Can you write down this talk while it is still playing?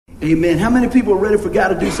Amen. How many people are ready for God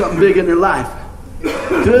to do something big in their life?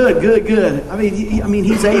 Good. I mean,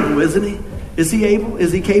 he's able, isn't he? Is he able?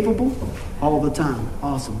 Is he capable? All the time.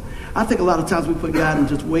 Awesome. I think a lot of times we put God in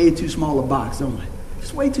just way too small a box, don't we?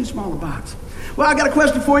 Just way too small a box. Well, I got a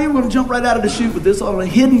question for you. We're going to jump right out of the chute with this on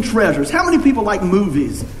hidden treasures. How many people like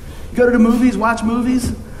movies? Go to the movies, watch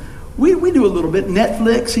movies? We do a little bit.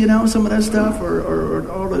 Netflix, some of that stuff, or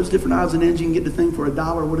all those different odds and ends. You can get the thing for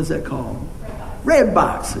 $1. What is that called?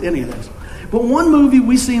 Redbox. Any of those. But one movie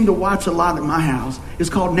we seem to watch a lot at my house is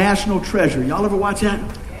called National Treasure. Y'all ever watch that?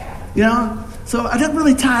 So I didn't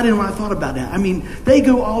really tie it in when I thought about that. I mean, they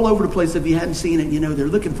go all over the place if you hadn't seen it. They're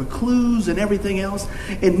looking for clues and everything else.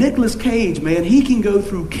 And Nicolas Cage, man, he can go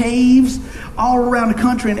through caves all around the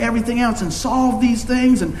country and everything else and solve these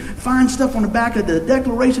things and find stuff on the back of the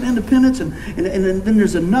Declaration of Independence. And then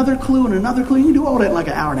there's another clue and another clue. You can do all that in like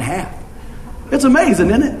an hour and a half. It's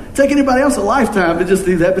amazing, isn't it? Take anybody else a lifetime to just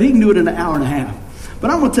do that, but he can do it in an hour and a half. But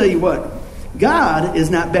I'm going to tell you what, God is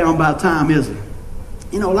not bound by time, is he?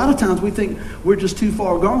 A lot of times we think we're just too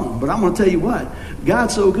far gone. But I'm going to tell you what,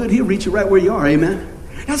 God's so good, he'll reach you right where you are. Amen?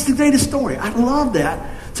 That's the greatest story. I love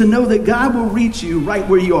that, to know that God will reach you right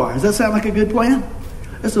where you are. Does that sound like a good plan?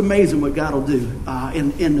 It's amazing what God will do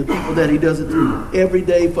in the people that he does it through.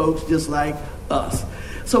 Everyday folks just like us.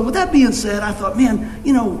 So with that being said, I thought, man,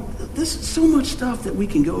 there's so much stuff that we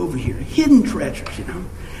can go over here. Hidden treasures,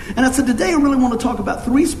 And I said, today I really want to talk about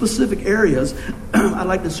 3 specific areas I'd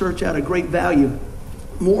like to search out a great value.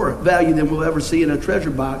 More value than we'll ever see in a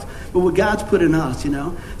treasure box, but what God's put in us, So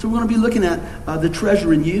we're going to be looking at the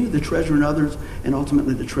treasure in you, the treasure in others, and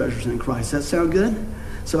ultimately the treasures in Christ. Does that sound good?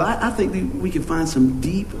 So I think we can find some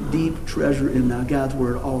deep treasure in God's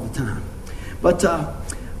Word all the time. But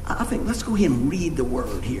I think let's go ahead and read the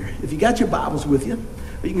Word here. If you got your Bibles with you,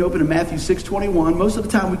 you can open to Matthew 6:21. Most of the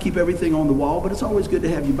time we keep everything on the wall, but it's always good to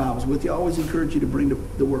have your Bibles with you. I always encourage you to bring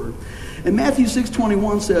the Word. And Matthew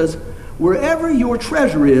 6:21 says, "Wherever your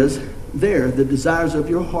treasure is, there the desires of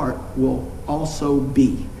your heart will also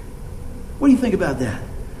be." What do you think about that?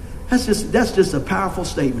 That's just a powerful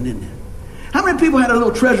statement, isn't it? How many people had a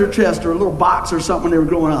little treasure chest or a little box or something when they were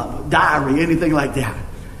growing up? A diary, anything like that?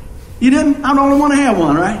 You didn't? I'm the only one to have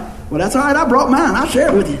one, right? Well, that's all right. I brought mine. I'll share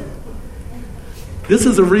it with you. This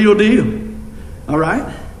is a real deal. All right?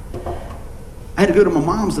 I had to go to my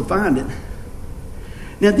mom's to find it.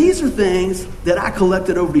 Now, these are things that I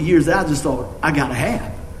collected over the years that I just thought I got to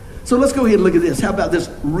have. So let's go ahead and look at this. How about this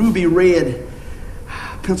ruby red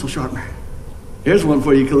pencil sharpener? Here's one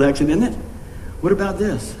for your collection, isn't it? What about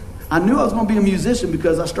this? I knew I was going to be a musician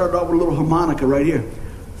because I started off with a little harmonica right here.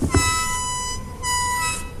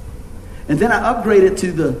 And then I upgraded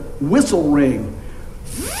to the whistle ring.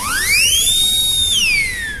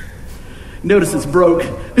 Notice it's broke.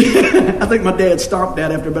 I think my dad stomped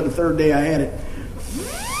that after about the 3rd day I had it.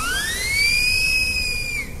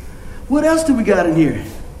 What else do we got in here?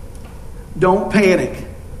 Don't panic.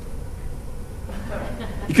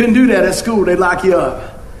 You couldn't do that at school. They'd lock you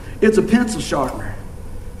up. It's a pencil sharpener.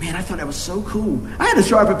 Man, I thought that was so cool. I had a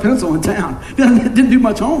sharper pencil in town. Didn't do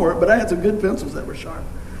much homework, but I had some good pencils that were sharp.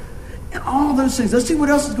 And all those things. Let's see what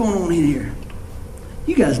else is going on in here.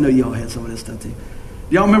 You guys know y'all had some of this stuff too.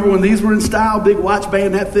 Y'all remember when these were in style? Big watch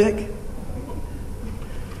band that thick?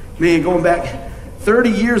 Man, going back 30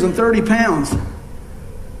 years and 30 pounds. This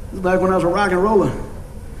was back when I was a rock and roller.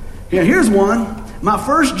 Yeah, here's one. My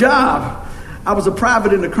first job, I was a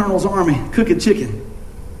private in the Colonel's Army, cooking chicken.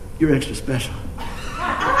 You're extra special.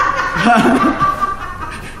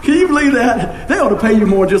 Can you believe that? They ought to pay you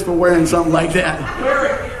more just for wearing something like that.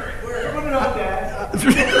 Wear it. Put it on, Dad.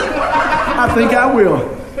 I think I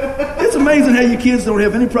will. It's amazing how your kids don't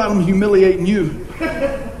have any problem humiliating you.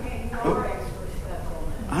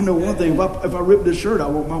 I know one thing. If I rip this shirt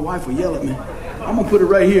out, my wife will yell at me. I'm going to put it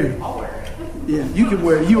right here. Yeah, you can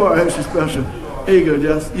wear it. You are extra special. There you go,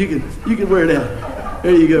 Jess. You can wear that.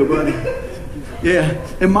 There you go, buddy. Yeah,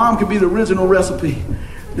 and Mom could be the original recipe.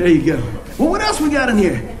 There you go. Well, what else we got in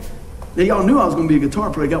here? Now, y'all knew I was going to be a guitar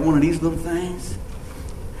player. I got one of these little things.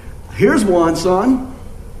 Here's one, son.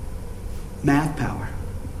 Math power.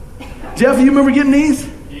 Jeff, you remember getting these?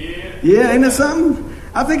 Yeah, ain't that something?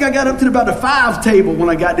 I think I got up to about the 5 table when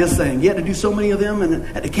I got this thing. You had to do so many of them, and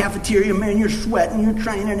at the cafeteria, man, you're sweating, you're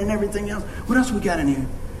training, and everything else. What else we got in here?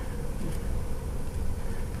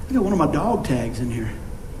 I got one of my dog tags in here.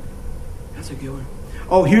 That's a good one.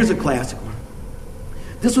 Oh, here's a classic one.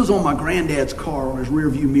 This was on my granddad's car on his rear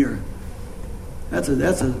view mirror. That's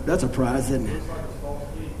a prize, isn't it?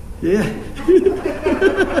 Yeah.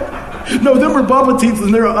 No, them are bubble teeth,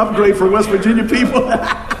 and they're an upgrade for West Virginia people.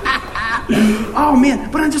 Oh,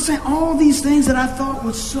 man. But I'm just saying, all these things that I thought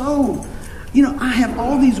was so, I have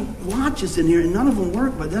all these watches in here, and none of them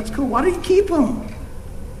work, but that's cool. Why do you keep them?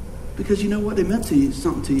 Because you know what? They meant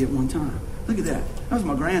something to you at one time. Look at that. That was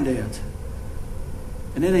my granddad's.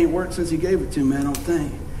 And it ain't worked since he gave it to me, I don't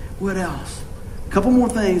think. What else? A couple more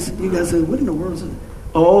things. You guys say, what in the world is it?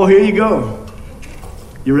 Oh, here you go.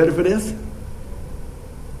 You ready for this?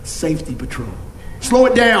 Safety patrol. Slow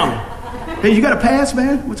it down. Hey, you got a pass,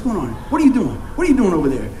 man? What's going on? What are you doing? What are you doing over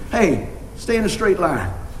there? Hey, stay in a straight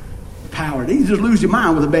line. Power. You just lose your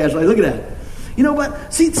mind with a badge. Like, look at that. You know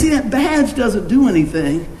what? See, that badge doesn't do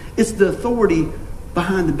anything. It's the authority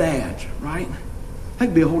behind the badge, right? That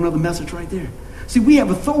could be a whole other message right there. See, we have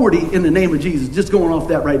authority in the name of Jesus. Just going off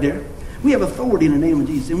that right there. We have authority in the name of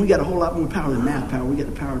Jesus. And we got a whole lot more power than that power. We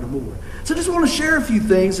got the power of the Lord. So I just want to share a few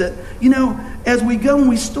things that, as we go and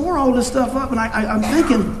we store all this stuff up. And I'm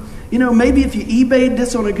thinking, maybe if you eBayed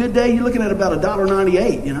this on a good day, you're looking at about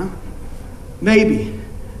 $1.98, Maybe.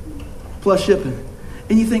 Plus shipping.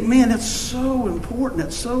 And you think, man, that's so important.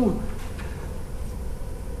 That's so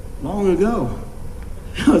long ago.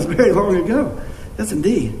 It was very long ago. That's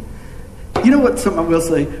indeed. You know what? Something I will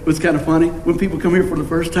say was kind of funny. When people come here for the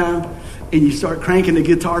first time and you start cranking the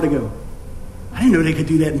guitar to go, I didn't know they could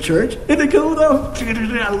do that in church. Isn't it cool though?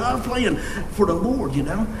 I love playing for the Lord,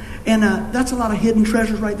 And that's a lot of hidden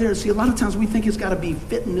treasures right there. See, a lot of times we think it's got to be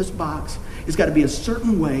fit in this box. It's got to be a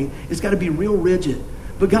certain way. It's got to be real rigid.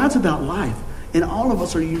 But God's about life. And all of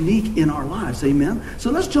us are unique in our lives. Amen? So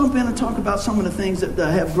let's jump in and talk about some of the things that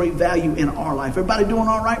have great value in our life. Everybody doing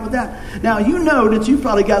all right with that? Now, you know that you've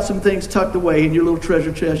probably got some things tucked away in your little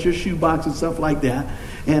treasure chest, your shoe box and stuff like that.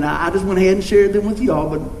 And I just went ahead and shared them with y'all,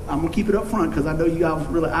 but I'm going to keep it up front because I know you guys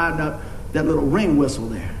really eyed up that little ring whistle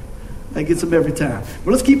there. That gets them every time.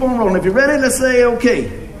 But let's keep on rolling. If you're ready, let's say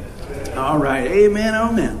okay. All right. Amen.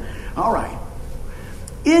 Amen. All right.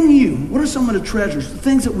 In you, what are some of the treasures, the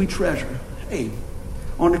things that we treasure? Hey,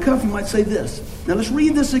 on the cuff you might say this. Now let's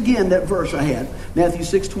read this again, that verse I had, Matthew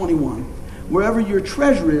 6:21. Wherever your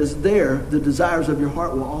treasure is, there the desires of your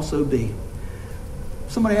heart will also be.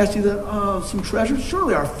 Somebody asked you that, some treasures?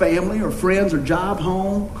 Surely our family or friends or job,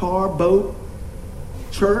 home, car, boat,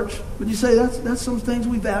 church. Would you say that's some things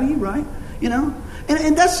we value, right?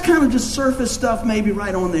 And that's kind of just surface stuff maybe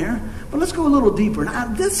right on there. But let's go a little deeper. Now,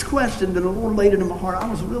 this question that the Lord laid it in my heart, I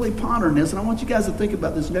was really pondering this, and I want you guys to think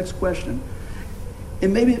about this next question.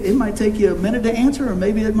 And maybe it might take you a minute to answer, or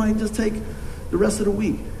maybe it might just take the rest of the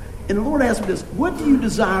week. And the Lord asked me this: what do you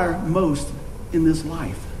desire most in this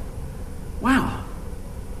life? Wow.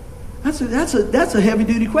 That's a heavy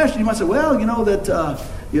duty question. You might say, well,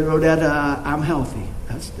 that I'm healthy.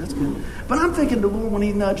 That's good. But I'm thinking the Lord, when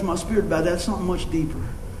He nudged my spirit about that, something much deeper.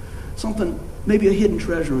 Something, maybe a hidden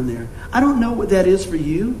treasure in there. I don't know what that is for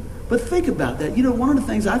you, but think about that. One of the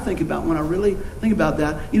things I think about when I really think about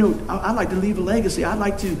that, I like to leave a legacy. I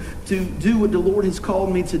like to do what the Lord has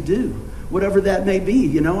called me to do, whatever that may be.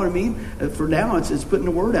 You know what I mean? For now, it's putting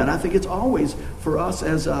the word out. I think it's always for us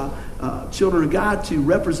as children of God to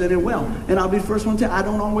represent Him well. And I'll be the first one to tell you, I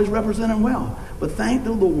don't always represent Him well. But thank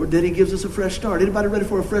the Lord that He gives us a fresh start. Anybody ready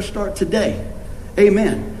for a fresh start today?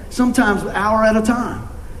 Amen. Sometimes an hour at a time.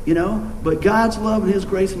 But God's love and His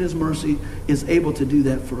grace and His mercy is able to do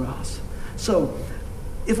that for us. So,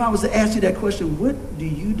 if I was to ask you that question, what do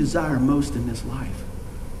you desire most in this life?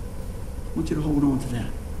 I want you to hold on to that.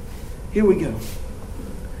 Here we go.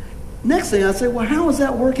 Next thing I say, well, how is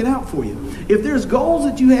that working out for you? If there's goals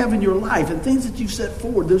that you have in your life and things that you've set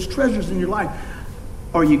forward, those treasures in your life,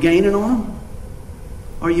 are you gaining on them?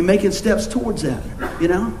 Are you making steps towards that?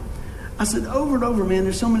 I said, over and over, man,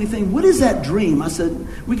 there's so many things. What is that dream? I said,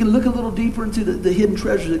 we can look a little deeper into the hidden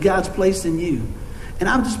treasure that God's placed in you. And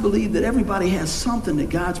I just believe that everybody has something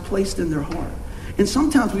that God's placed in their heart. And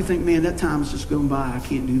sometimes we think, man, that time's just going by. I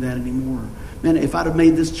can't do that anymore. Man, if I'd have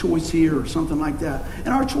made this choice here or something like that. And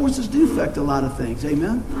our choices do affect a lot of things.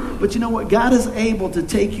 Amen? But you know what? God is able to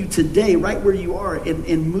take you today right where you are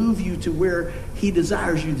and move you to where He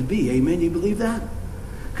desires you to be. Amen? You believe that?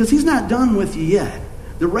 Because He's not done with you yet.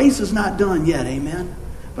 The race is not done yet, amen?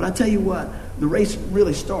 But I tell you what, the race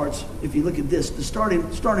really starts, if you look at this, the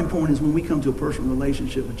starting point is when we come to a personal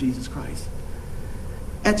relationship with Jesus Christ.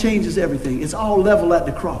 That changes everything. It's all level at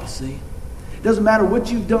the cross, see? It doesn't matter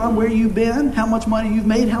what you've done, where you've been, how much money you've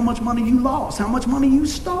made, how much money you lost, how much money you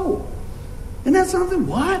stole. Isn't that something?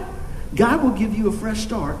 What? God will give you a fresh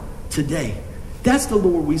start today. That's the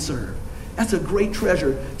Lord we serve. That's a great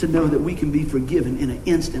treasure to know that we can be forgiven in an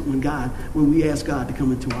instant when we ask God to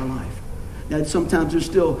come into our life. Now, sometimes there's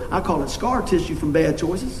still, I call it scar tissue from bad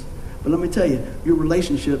choices. But let me tell you, your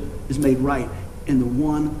relationship is made right in the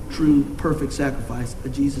one true perfect sacrifice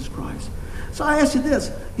of Jesus Christ. So I ask you this,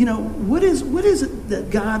 what is it that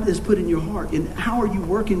God has put in your heart, and how are you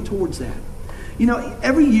working towards that?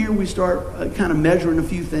 Every year we start kind of measuring a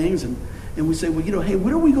few things, and we say, well, hey,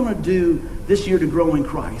 what are we going to do this year to grow in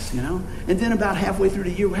Christ, And then about halfway through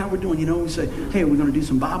the year, how we're doing, we say, hey, are we going to do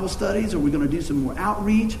some Bible studies? Are we going to do some more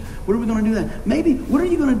outreach? What are we going to do that? Maybe, what are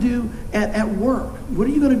you going to do at work? What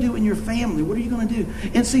are you going to do in your family? What are you going to do?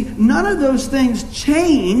 And see, none of those things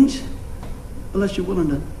change unless you're willing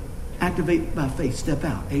to activate by faith, step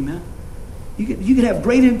out. Amen? You could have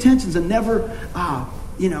great intentions and never,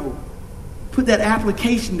 put that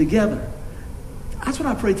application together. That's what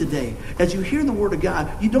I pray today. As you hear the word of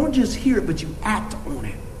God, you don't just hear it, but you act on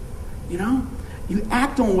it. You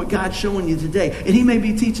act on what God's showing you today. And he may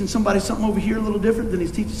be teaching somebody something over here a little different than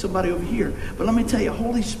he's teaching somebody over here. But let me tell you,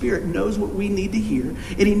 Holy Spirit knows what we need to hear.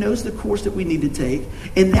 And he knows the course that we need to take.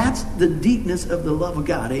 And that's the deepness of the love of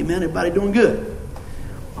God. Amen? Everybody doing good?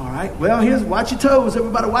 All right. Well, watch your toes.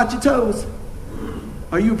 Everybody watch your toes.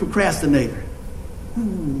 Are you a procrastinator?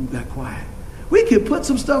 Ooh, got quiet. We could put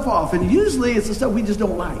some stuff off, and usually it's the stuff we just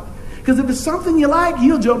don't like. Because if it's something you like,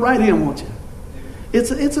 you'll jump right in, won't you?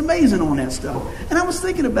 It's amazing on that stuff. And I was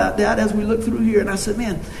thinking about that as we look through here, and I said,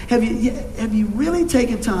 man, have you really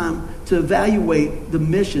taken time to evaluate the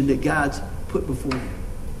mission that God's put before you?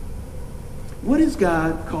 What has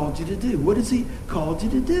God called you to do? What has he called you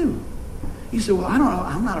to do? You say, well, I don't know.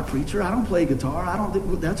 I'm not a preacher. I don't play guitar.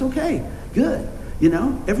 Well, that's okay. Good.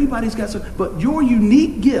 Everybody's got some. But your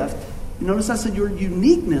unique gift, notice I said your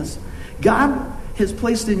uniqueness, God has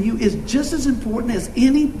placed in you is just as important as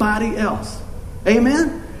anybody else.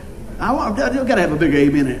 Amen? I've got to have a bigger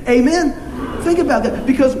amen in it. Amen? Think about that.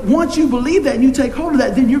 Because once you believe that and you take hold of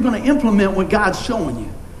that, then you're going to implement what God's showing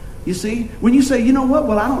you. You see? When you say, you know what?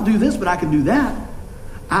 Well, I don't do this, but I can do that.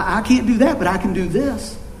 I can't do that, but I can do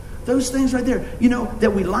this. Those things right there,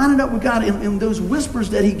 that we line it up with God, and those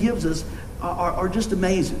whispers that he gives us are just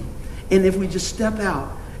amazing. And if we just step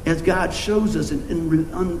out as God shows us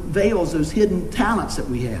and unveils those hidden talents that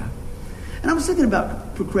we have. And I was thinking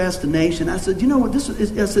about procrastination. I said,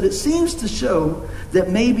 I said, it seems to show that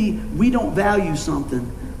maybe we don't value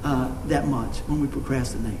something that much when we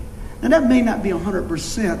procrastinate. Now, that may not be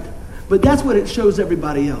 100%, but that's what it shows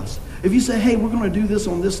everybody else. If you say, hey, we're going to do this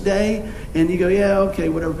on this day, and you go, yeah, okay,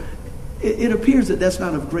 whatever, it appears that that's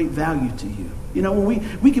not of great value to you. When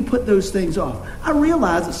we can put those things off. I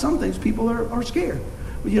realize that some things people are scared.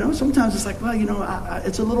 Sometimes it's like, well,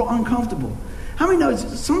 it's a little uncomfortable. How many know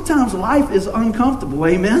sometimes life is uncomfortable,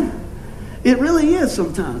 amen? It really is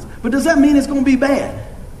sometimes. But does that mean it's going to be bad?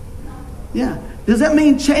 Yeah. Does that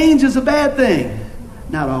mean change is a bad thing?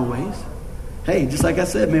 Not always. Hey, just like I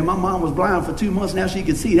said, man, my mom was blind for 2 months. Now she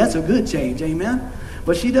can see. That's a good change, amen?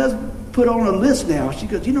 But she does put on a list now. She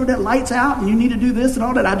goes, that light's out and you need to do this and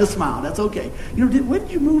all that. I just smile. That's okay. When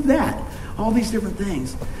did you move that? All these different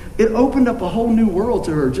things. It opened up a whole new world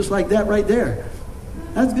to her, just like that right there.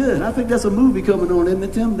 That's good. I think that's a movie coming on, isn't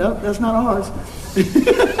it, Tim? No, that's not ours.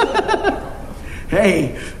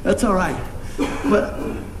 Hey, that's all right. But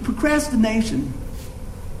procrastination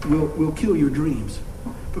will kill your dreams.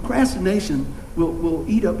 Procrastination will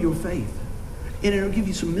eat up your faith. And it'll give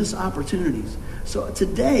you some missed opportunities. So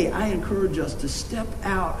today, I encourage us to step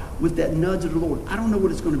out with that nudge of the Lord. I don't know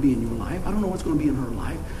what it's going to be in your life. I don't know what's going to be in her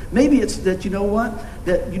life. Maybe it's that,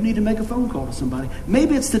 that you need to make a phone call to somebody.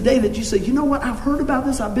 Maybe it's today that you say, I've heard about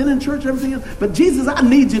this. I've been in church and everything else. But Jesus, I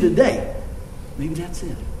need you today. Maybe that's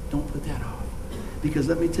it. Don't put that off. Because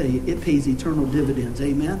let me tell you, it pays eternal dividends.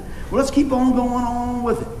 Amen? Well, let's keep on going on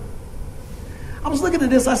with it. I was looking at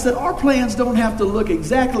this. I said, our plans don't have to look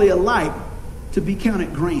exactly alike to be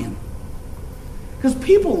counted grand. Because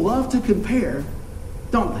people love to compare,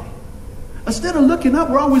 don't they? Instead of looking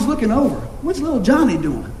up, we're always looking over. What's little Johnny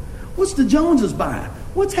doing? What's the Joneses buying?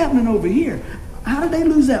 What's happening over here? How did they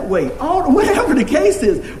lose that weight? Whatever the case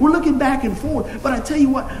is, we're looking back and forth. But I tell you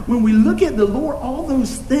what, when we look at the Lord, all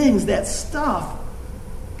those things, that stuff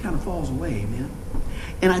kind of falls away, man.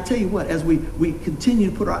 And I tell you what, as we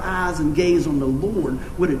continue to put our eyes and gaze on the Lord,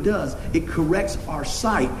 what it does, it corrects our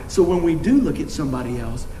sight. So when we do look at somebody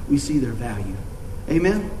else, we see their value.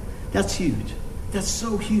 Amen? That's huge. That's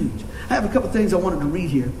so huge. I have a couple things I wanted to read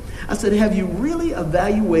here. I said, have you really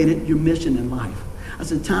evaluated your mission in life? I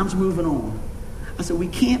said, time's moving on. I said, we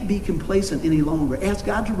can't be complacent any longer. Ask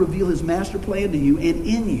God to reveal his master plan to you and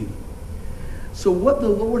in you. So what the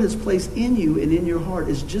Lord has placed in you and in your heart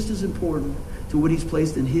is just as important to what he's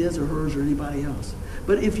placed in his or hers or anybody else.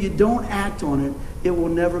 But if you don't act on it, it will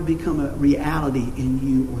never become a reality in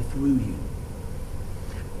you or through you.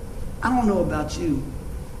 I don't know about you,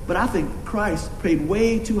 But I think Christ paid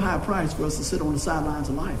way too high a price for us to sit on the sidelines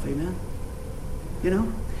of life. Amen? You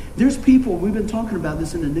know? There's people, we've been talking about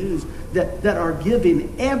this in the news, that are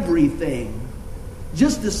giving everything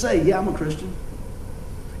just to say, yeah, I'm a Christian.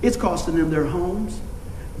 It's costing them their homes,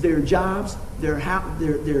 their jobs, their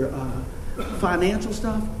financial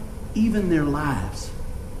stuff, even their lives.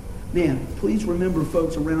 Man, please remember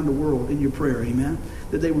folks around the world in your prayer, amen?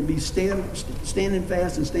 That they would be standing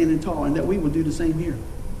fast and standing tall, and that we would do the same here.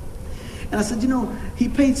 And I said, you know, he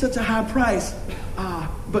paid such a high price,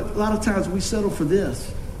 but a lot of times we settle for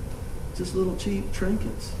this. Just little cheap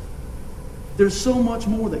trinkets. There's so much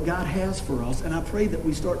more that God has for us, and I pray that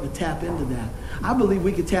we start to tap into that. I believe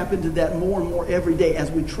we could tap into that more and more every day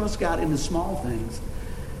as we trust God in the small things.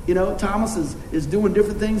 You know, Thomas is doing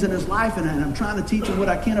different things in his life, and I'm trying to teach him what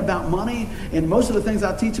I can about money, and most of the things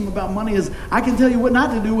I teach him about money is I can tell you what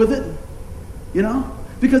not to do with it, you know?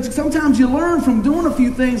 Because sometimes you learn from doing a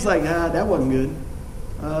few things like, that wasn't good.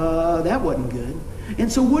 That wasn't good. And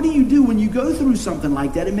so what do you do when you go through something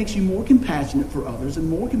like that? It makes you more compassionate for others and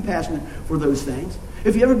more compassionate for those things.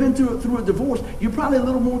 If you've ever been through a divorce, you're probably a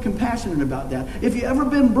little more compassionate about that. If you've ever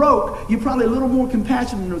been broke, you're probably a little more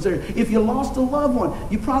compassionate in those areas. If you lost a loved one,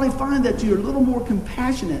 you probably find that you're a little more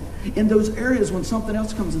compassionate in those areas when something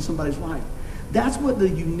else comes in somebody's life. That's what the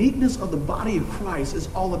uniqueness of the body of Christ is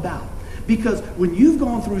all about. Because when you've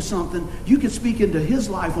gone through something, you can speak into his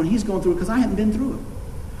life when he's going through it, because I haven't been through it.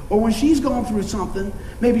 Or when she's gone through something,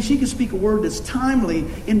 maybe she can speak a word that's timely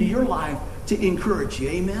into your life to encourage you.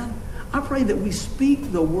 Amen? I pray that we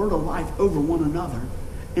speak the word of life over one another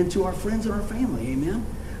and to our friends and our family. Amen?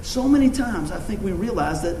 So many times I think we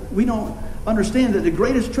realize that we don't understand that the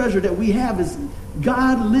greatest treasure that we have is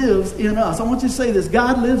God lives in us. I want you to say this: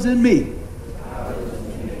 God lives in me.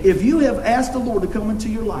 If you have asked the Lord to come into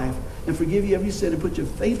your life and forgive you every sin and put your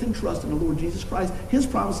faith and trust in the Lord Jesus Christ, his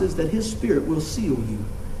promise is that his Spirit will seal you.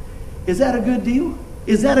 Is that a good deal?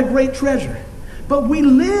 Is that a great treasure? But we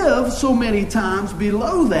live so many times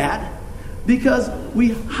below that because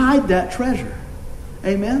we hide that treasure.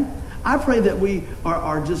 Amen? I pray that we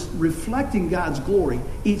are just reflecting God's glory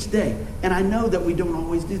each day. And I know that we don't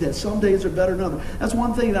always do that. Some days are better than others. That's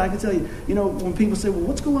one thing that I can tell you. You know, when people say, well,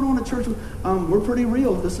 what's going on at church? We're pretty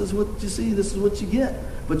real. This is what you see. This is what you get.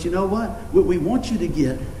 But you know what? What we want you to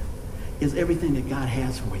get is everything that God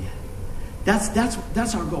has for you.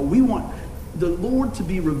 That's our goal. We want the Lord to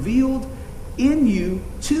be revealed in you,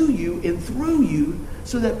 to you, and through you,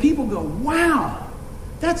 so that people go, wow,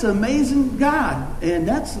 that's an amazing God, and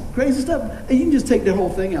that's crazy stuff. And you can just take that whole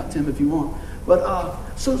thing out, Tim, if you want.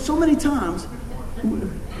 But so many times,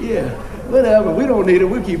 yeah, whatever. We don't need it.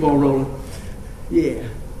 We'll keep on rolling. Yeah.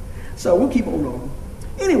 So we'll keep on rolling.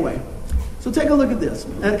 Anyway, so take a look at this.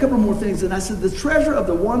 I had a couple more things, and I said, the treasure of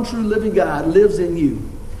the one true living God lives in you.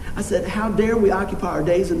 I said, how dare we occupy our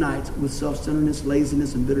days and nights with self-centeredness,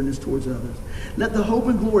 laziness, and bitterness towards others. Let the hope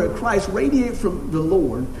and glory of Christ radiate from the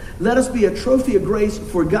Lord. Let us be a trophy of grace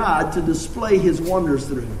for God to display his wonders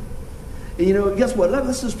through. And you know, guess what?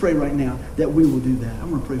 Let's just pray right now that we will do that. I'm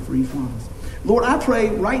going to pray for each one of us. Lord, I pray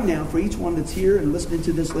right now for each one that's here and listening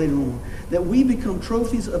to this later on, that we become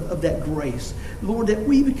trophies of that grace. Lord, that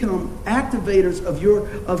we become activators of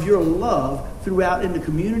your love throughout in the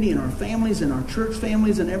community, in our families, in our church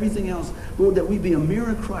families, and everything else. Lord, that we be a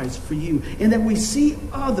mirror of Christ for you, and that we see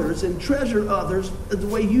others and treasure others the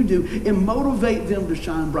way you do and motivate them to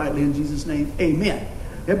shine brightly in Jesus' name. Amen.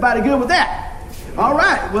 Everybody good with that? All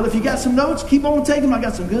right. Well, if you got some notes, keep on taking them. I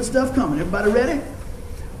got some good stuff coming. Everybody ready?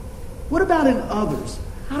 What about in others?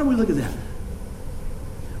 How do we look at that?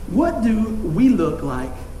 What do we look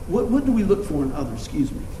like? What do we look for in others?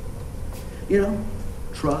 Excuse me. You know,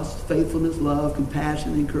 trust, faithfulness, love,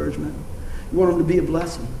 compassion, encouragement. You want them to be a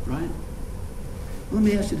blessing, right? Let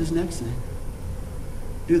me ask you this next thing.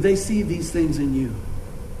 Do they see these things in you?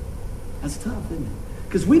 That's tough, isn't it?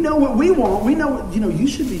 Because we know what we want. We know, you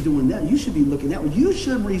should be doing that. You should be looking that way. You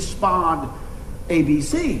should respond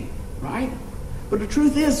ABC, right? But the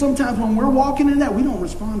truth is, sometimes when we're walking in that, we don't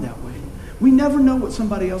respond that way. We never know what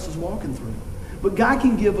somebody else is walking through. But God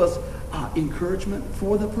can give us encouragement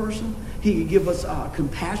for the person. He can give us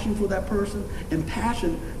compassion for that person and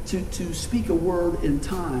passion to speak a word in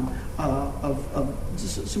time of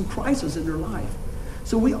just some crisis in their life.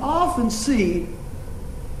 So we often see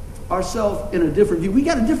ourselves in a different view. We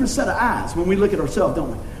got a different set of eyes when we look at ourselves,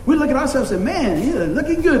 don't we? We look at ourselves and say, man, you're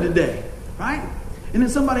looking good today, right? And then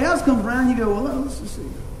somebody else comes around and you go, well, let's see.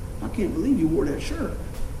 I can't believe you wore that shirt.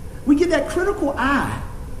 We get that critical eye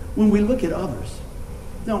when we look at others,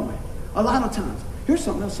 don't we? A lot of times. Here's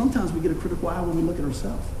something else. Sometimes we get a critical eye when we look at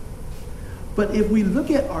ourselves. But if we look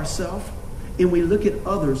at ourselves and we look at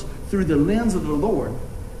others through the lens of the Lord,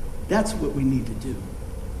 that's what we need to do.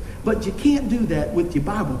 But you can't do that with your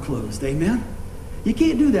Bible closed, amen? You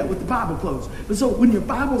can't do that with the Bible closed. But so when your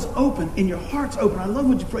Bible's open and your heart's open, I love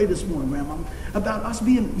what you prayed this morning, Grandma, about us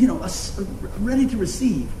being, ready to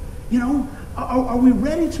receive. Are we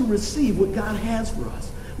ready to receive what God has for us?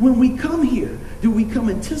 When we come here, do we come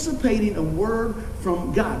anticipating a word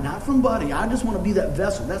from God, not from Buddy? I just want to be that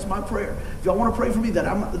vessel. That's my prayer. If y'all want to pray for me, that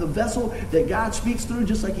I'm the vessel that God speaks through,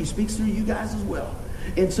 just like he speaks through you guys as well.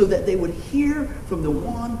 And so that they would hear from the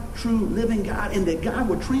one true living God, and that God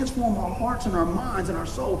would transform our hearts and our minds and our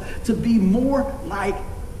soul to be more like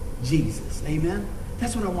Jesus. Amen?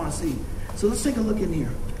 That's what I want to see. So let's take a look in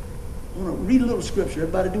here. I want to read a little scripture.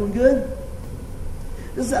 Everybody doing good?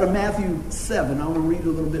 This is out of Matthew 7. I want to read a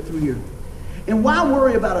little bit through here. And why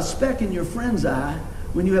worry about a speck in your friend's eye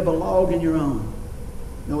when you have a log in your own?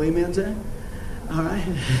 No amen to that? All right.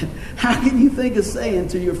 How can you think of saying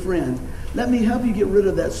to your friend, let me help you get rid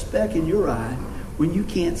of that speck in your eye when you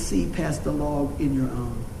can't see past the log in your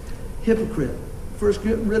own? Hypocrite, first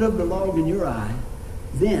get rid of the log in your eye,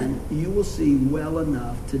 then you will see well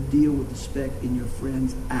enough to deal with the speck in your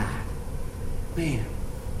friend's eye. Man,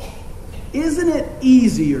 isn't it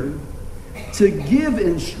easier to give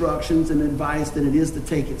instructions and advice than it is to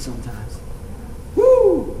take it sometimes?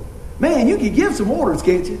 Woo! Man, you can give some orders,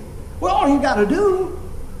 can't you? Well, all you got to do,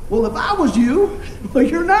 well, if I was you, well,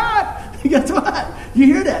 you're not. Guess what? You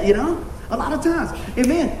hear that, a lot of times. And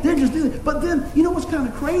man, they're just doing it. But then, you know what's kind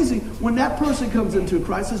of crazy? When that person comes into a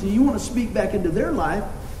crisis and you want to speak back into their life,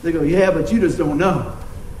 they go, yeah, but you just don't know.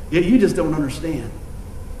 Yeah, you just don't understand.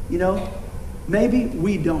 Maybe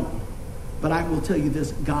we don't. But I will tell you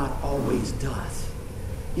this, God always does.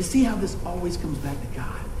 You see how this always comes back to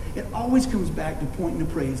God. It always comes back to pointing the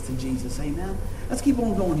praise to Jesus. Amen? Let's keep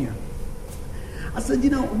on going here. I said,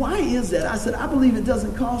 why is that? I said, I believe it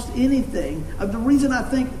doesn't cost anything. The reason I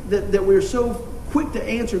think that we're so quick to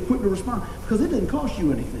answer, quick to respond, because it didn't cost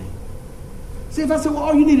you anything. See, if I said, well,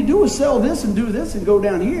 all you need to do is sell this and do this and go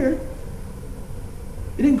down here,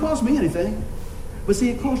 it didn't cost me anything. But see,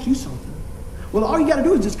 it cost you something. Well, all you got to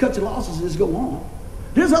do is just cut your losses and just go on.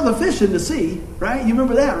 There's other fish in the sea, right? You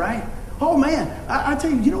remember that, right? Oh, man. I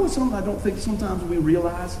tell you, what something I don't think sometimes we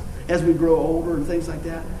realize as we grow older and things like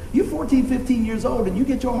that? You're 14, 15 years old and you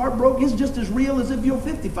get your heart broke, it's just as real as if you're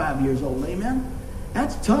 55 years old. Amen?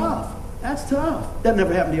 That's tough. That's tough. That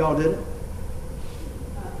never happened to y'all, did it?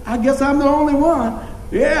 I guess I'm the only one.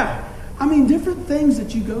 Yeah. Different things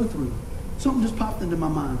that you go through. Something just popped into my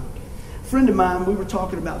mind. A friend of mine, we were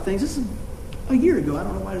talking about things. This is a year ago. I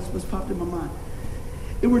don't know why this popped in my mind.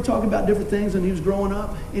 And we were talking about different things, and he was growing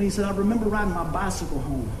up. And he said, I remember riding my bicycle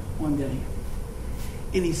home one day.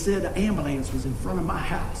 And he said an ambulance was in front of my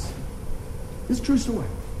house. This is a true story.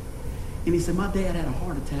 And he said, my dad had a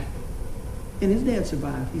heart attack. And his dad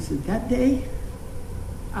survived. He said, that day,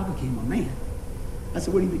 I became a man. I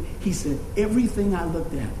said, what do you mean? He said, everything I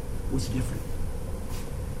looked at was different.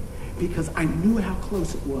 Because I knew how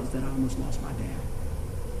close it was that I almost lost my dad.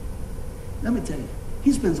 Let me tell you,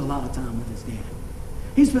 he spends a lot of time with his dad.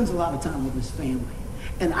 He spends a lot of time with his family.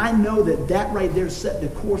 And I know that right there set the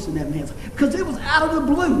course in that man's life. Because it was out of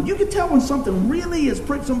the blue. You can tell when something really has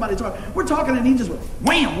pricked somebody's heart. We're talking and he just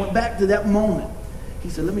went back to that moment. He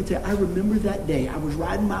said, let me tell you, I remember that day. I was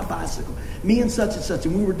riding my bicycle, me and such,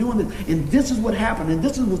 and we were doing this. And this is what happened. And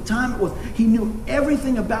this is the time it was. He knew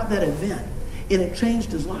everything about that event. And it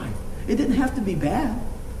changed his life. It didn't have to be bad.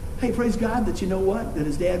 Hey, praise God that that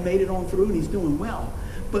his dad made it on through and he's doing well.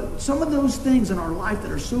 But some of those things in our life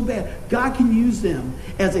that are so bad, God can use them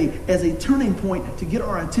as a turning point to get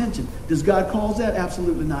our attention. Does God cause that?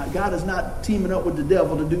 Absolutely not. God is not teaming up with the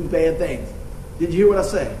devil to do bad things. Did you hear what I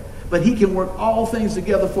say? But he can work all things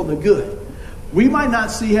together for the good. We might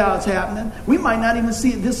not see how it's happening. We might not even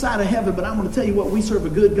see it this side of heaven, but I'm going to tell you what, we serve a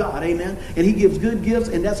good God, amen? And he gives good gifts,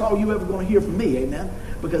 and that's all you ever going to hear from me, amen?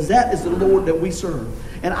 Because that is the Lord that we serve.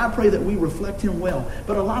 And I pray that we reflect him well.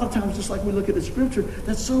 But a lot of times, just like we look at the scripture,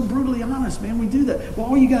 that's so brutally honest, man. We do that. Well,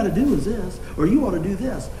 all you got to do is this, or you ought to do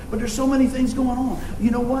this. But there's so many things going on.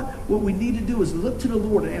 You know what? What we need to do is look to the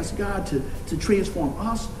Lord and ask God to transform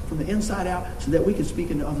us from the inside out so that we can speak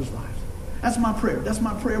into others' lives. That's my prayer. That's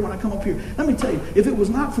my prayer when I come up here. Let me tell you, if it was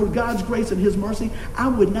not for God's grace and his mercy, I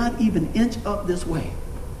would not even inch up this way.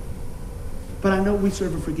 But I know we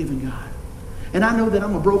serve a forgiving God. And I know that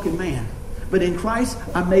I'm a broken man. But in Christ,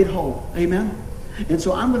 I'm made whole. Amen? And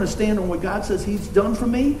so I'm going to stand on what God says he's done for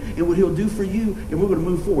me and what he'll do for you. And we're going to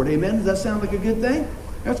move forward. Amen? Does that sound like a good thing?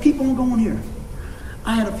 Let's keep on going here.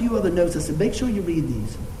 I had a few other notes. I said, make sure you read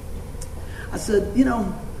these. I said,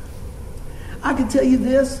 I could tell you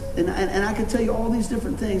this, and I could tell you all these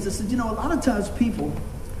different things. I said, a lot of times people,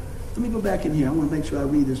 let me go back in here. I want to make sure I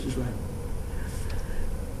read this just right.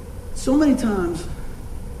 So many times,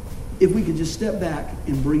 if we could just step back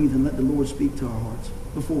and breathe and let the Lord speak to our hearts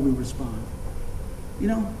before we respond.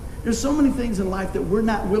 There's so many things in life that we're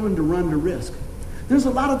not willing to run the risk. There's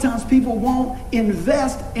a lot of times people won't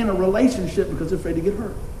invest in a relationship because they're afraid to get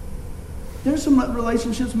hurt. There's some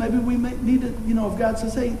relationships maybe we may need to, if God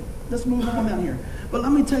says, hey, let's move on down here. But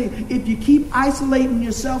let me tell you, if you keep isolating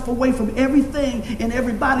yourself away from everything and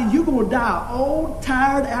everybody, you're going to die an old,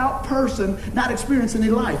 tired out person not experiencing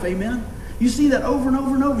any life. Amen? You see that over and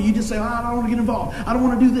over and over. You just say, I don't want to get involved. I don't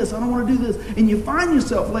want to do this. I don't want to do this. And you find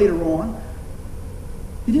yourself later on,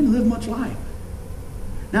 you didn't live much life.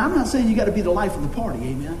 Now, I'm not saying you got to be the life of the party,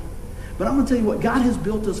 amen? But I'm going to tell you what, God has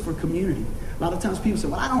built us for community. A lot of times people say,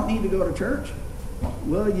 well, I don't need to go to church.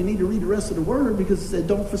 Well, you need to read the rest of the word because it said,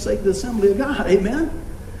 don't forsake the assembly of God, amen?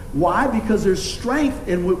 Why? Because there's strength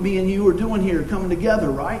in what me and you are doing here, coming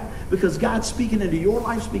together, right? Because God's speaking into your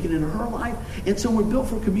life, speaking into her life. And so we're built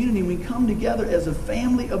for community. We come together as a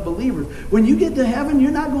family of believers. When you get to heaven,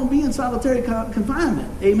 you're not going to be in solitary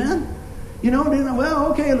confinement, amen?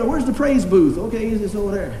 Well, okay, where's the praise booth? Okay, it's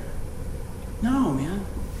over there. No, man.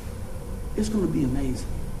 It's going to be amazing.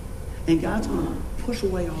 And God's going to push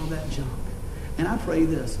away all that junk. And I pray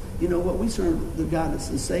this. You know what? We serve the God that's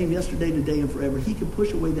the same yesterday, today, and forever. He can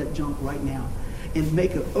push away that junk right now and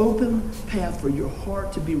make an open path for your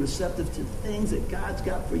heart to be receptive to things that God's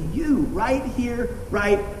got for you right here,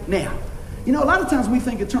 right now. A lot of times we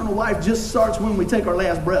think eternal life just starts when we take our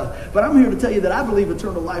last breath. But I'm here to tell you that I believe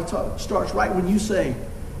eternal life starts right when you say,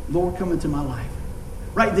 Lord, come into my life.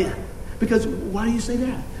 Right then. Because why do you say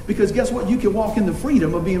that? Because guess what? You can walk in the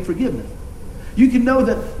freedom of being forgiven. You can know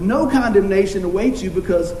that no condemnation awaits you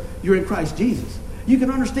because you're in Christ Jesus. You can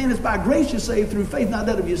understand it's by grace you're saved through faith, not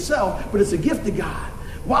that of yourself, but it's a gift of God.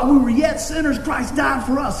 While we were yet sinners, Christ died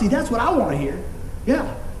for us. See, that's what I want to hear.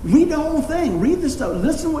 Yeah. Read the whole thing. Read the stuff.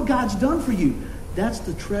 Listen to what God's done for you. That's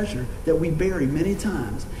the treasure that we bury many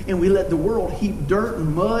times. And we let the world heap dirt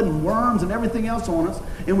and mud and worms and everything else on us.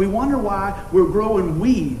 And we wonder why we're growing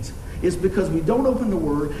weeds. It's because we don't open the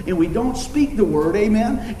Word and we don't speak the Word.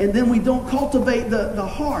 Amen. And then we don't cultivate the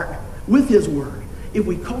heart with His Word. If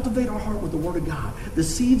we cultivate our heart with the Word of God, the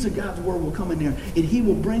seeds of God's Word will come in there. And He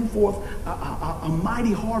will bring forth a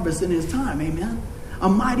mighty harvest in His time. Amen. A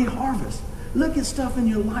mighty harvest. Look at stuff in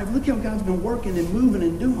your life. Look how God's been working and moving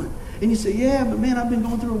and doing. And you say, yeah, but man, I've been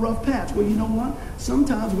going through a rough patch. Well, you know what?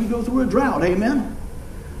 Sometimes we go through a drought. Amen?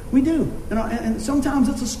 We do. And sometimes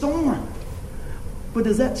it's a storm. But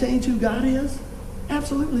does that change who God is?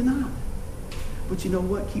 Absolutely not. But you know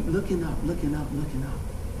what? Keep looking up, looking up, looking up.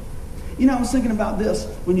 I was thinking about this.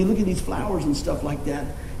 When you look at these flowers and stuff like that,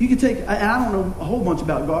 you can take, and I don't know a whole bunch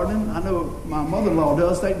about gardening. I know my mother-in-law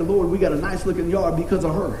does. Thank the Lord, we got a nice looking yard because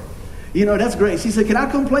of her. That's great. She said, can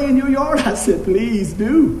I come play in your yard? I said, please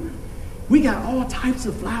do. We got all types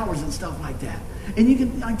of flowers and stuff like that. And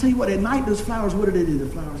I can tell you what, at night, those flowers, what do? The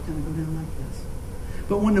flowers kind of go down like this.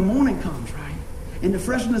 But when the morning comes, right, and the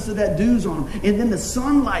freshness of that dew's on them, and then the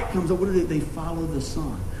sunlight comes up, what do? They follow the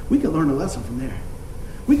sun. We could learn a lesson from there.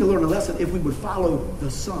 We could learn a lesson if we would follow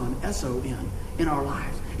the sun, S-O-N, in our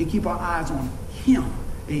lives and keep our eyes on Him.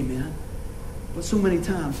 Amen. But so many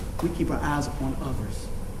times, we keep our eyes on others.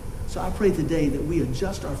 So I pray today that we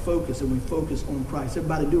adjust our focus and we focus on Christ.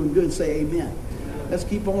 Everybody doing good, say amen. Let's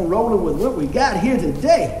keep on rolling with what we got here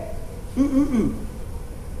today.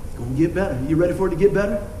 It's going to get better. You ready for it to get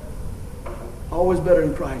better? Always better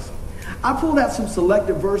in Christ. I pulled out some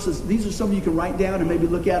selected verses. These are some you can write down and maybe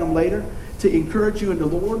look at them later to encourage you in the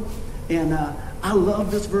Lord. And I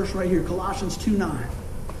love this verse right here, Colossians 2:9.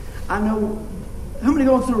 I know, how many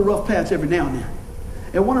going through a rough patch every now and then?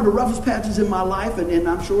 And one of the roughest patches in my life, and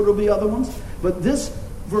I'm sure there'll be other ones, but this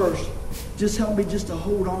verse just helped me just to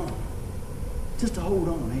hold on. Just to hold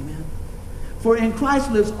on, amen. For in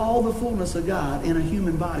Christ lives all the fullness of God in a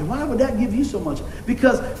human body. Why would that give you so much?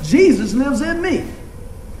 Because Jesus lives in me.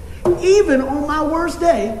 Even on my worst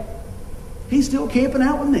day, He's still camping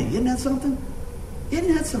out with me. Isn't that something?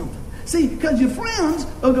 Isn't that something? See, because your friends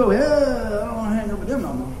will go, I don't want to hang out with them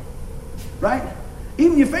no more. Right?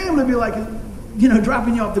 Even your family will be like,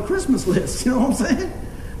 dropping you off the Christmas list. You know what I'm saying?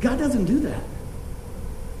 God doesn't do that.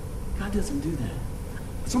 God doesn't do that.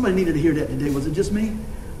 Somebody needed to hear that today. Was it just me?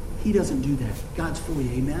 He doesn't do that. God's for you.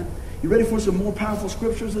 Amen. You ready for some more powerful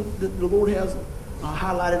scriptures that the Lord has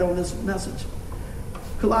highlighted on this message?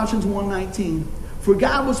 Colossians 1:19. For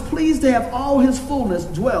God was pleased to have all His fullness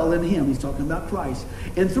dwell in Him. He's talking about Christ.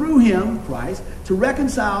 And through Him, Christ, to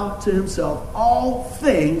reconcile to Himself all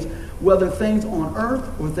things, whether things on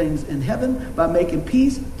earth or things in heaven, by making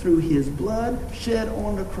peace through his blood shed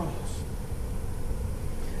on the cross.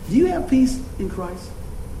 Do you have peace in Christ?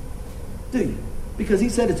 Do you? Because he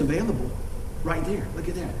said it's available right there. Look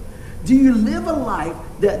at that. Do you live a life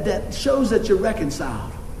that shows that you're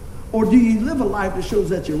reconciled? Or do you live a life that shows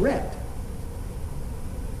that you're wrecked?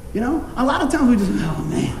 You know, a lot of times we just, oh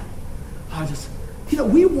man,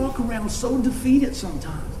 we walk around so defeated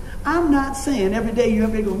sometimes. I'm not saying every day you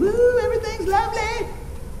have to go, woo, everything's lovely,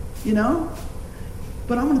 you know.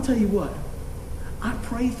 But I'm going to tell you what. I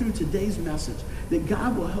pray through today's message that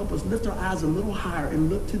God will help us lift our eyes a little higher and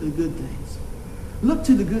look to the good things. Look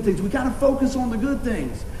to the good things. We got to focus on the good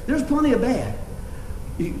things. There's plenty of bad.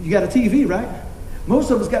 You got a TV, right?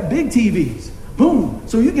 Most of us got big TVs. Boom.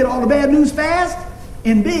 So you get all the bad news fast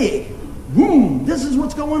and big. Boom. This is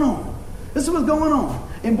what's going on. This is what's going on.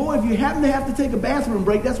 And boy, if you happen to have to take a bathroom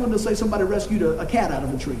break, that's when they'll say somebody rescued a cat out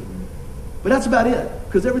of a tree. But that's about it.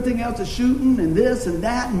 Because everything else is shooting and this and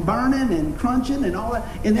that and burning and crunching and all that.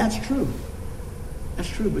 And that's true. That's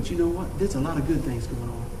true. But you know what? There's a lot of good things going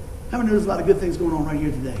on. How many know there's a lot of good things going on right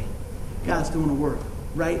here today? God's doing the work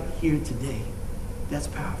right here today. That's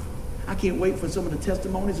powerful. I can't wait for some of the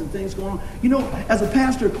testimonies and things going on. You know, as a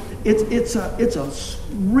pastor, it's a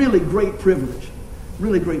really great privilege.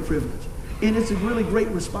 Really great privilege. And it's a really great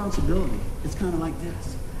responsibility. It's kind of like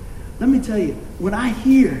this. Let me tell you, when I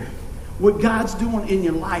hear what God's doing in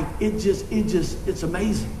your life, it's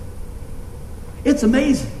amazing. It's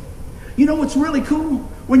amazing. You know what's really cool?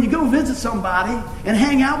 When you go visit somebody and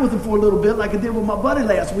hang out with them for a little bit, like I did with my buddy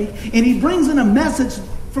last week, and he brings in a message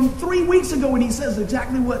from 3 weeks ago and he says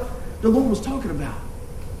exactly what the Lord was talking about.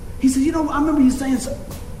 He said, you know, I remember you saying so.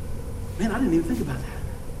 Man, I didn't even think about that.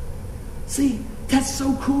 See, that's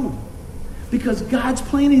so cool. Because God's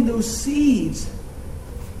planting those seeds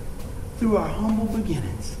through our humble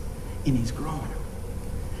beginnings. And he's growing them.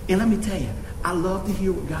 And let me tell you, I love to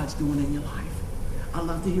hear what God's doing in your life. I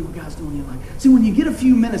love to hear what God's doing in your life. See, when you get a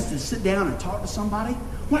few minutes to sit down and talk to somebody,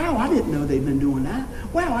 wow, I didn't know they'd been doing that.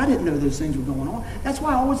 Wow, I didn't know those things were going on. That's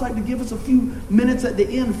why I always like to give us a few minutes at the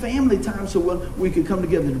end, family time, so we can come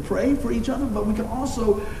together to pray for each other, but we can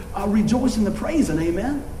also rejoice in the praise and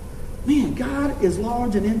amen. Man, God is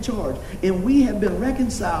large and in charge. And we have been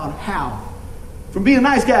reconciled how? From being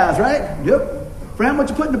nice guys, right? Yep. From how much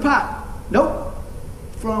you put in the pot? Nope.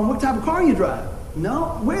 From what type of car you drive?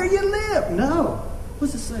 No. Where you live? No.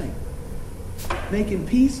 What's it say? Making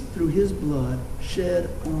peace through his blood shed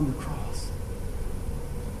on the cross.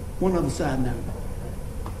 One other side note.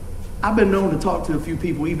 I've been known to talk to a few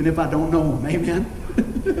people even if I don't know them. Amen.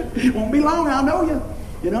 It won't be long, I'll know you.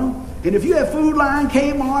 You know? And if you have Food Line,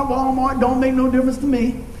 Kmart, Walmart, don't make no difference to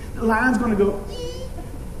me. The line's going to go,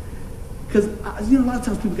 because, you know, a lot of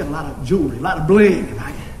times people got a lot of jewelry, a lot of bling.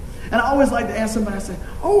 Right? And I always like to ask somebody, I say,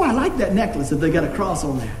 oh, I like that necklace if they got a cross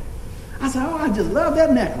on there. I say, oh, I just love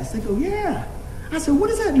that necklace. They go, yeah. I said, what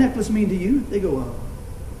does that necklace mean to you? They go,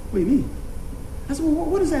 what do you mean? I said, well,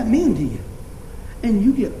 what does that mean to you? And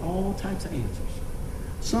you get all types of answers.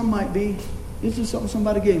 Some might be, it's just something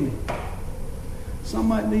somebody gave me. Some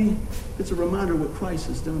might be, it's a reminder of what Christ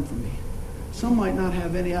has done for me. Some might not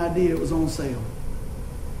have any idea it was on sale.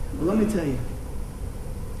 But let me tell you,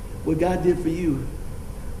 what God did for you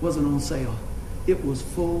wasn't on sale. It was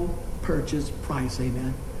full purchase price,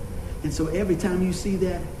 amen. And so every time you see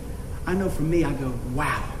that, I know for me, I go,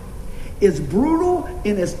 wow. As brutal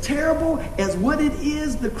and as terrible as what it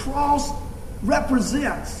is the cross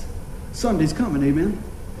represents, Sunday's coming, amen.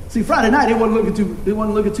 See, Friday night, it wasn't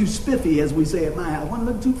looking too spiffy, as we say at my house. It wasn't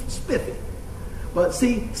looking too spiffy. But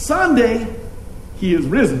see, Sunday, he is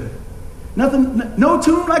risen. Nothing, no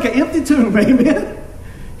tomb like an empty tomb, amen.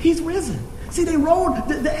 He's risen. See, they rolled,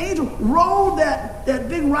 the angel rolled that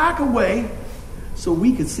big rock away so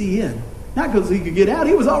we could see in. Not because he could get out,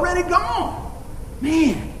 he was already gone.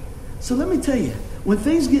 Man. So let me tell you, when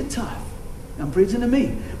things get tough, I'm preaching to me,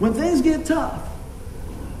 when things get tough,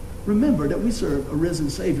 remember that we serve a risen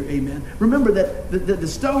Savior, amen. Remember that the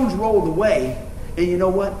stones rolled away, and you know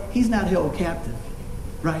what? He's not held captive,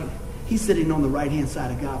 right? He's sitting on the right-hand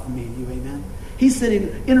side of God for me and you, amen. He's sitting,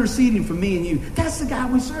 interceding for me and you. That's the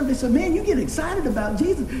God we serve. They said, man, you get excited about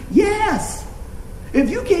Jesus. Yes. If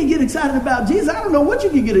you can't get excited about Jesus, I don't know what you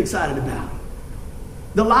can get excited about.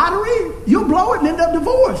 The lottery, you'll blow it and end up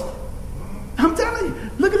divorced. I'm telling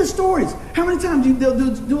you, look at the stories. How many times they'll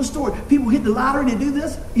do a story? People hit the lottery, they do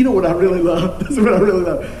this. You know what I really love? This is what I really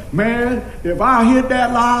love. Man, if I hit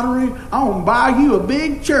that lottery, I'm going to buy you a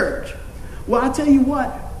big church. Well, I tell you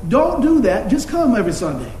what, don't do that. Just come every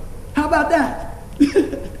Sunday. How about that?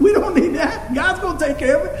 We We don't need that. God's going to take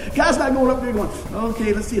care of it. God's not going up there going,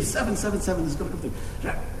 okay, let's see if 777 is going to come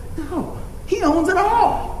through. No, he owns it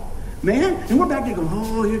all, man. And we're back there going,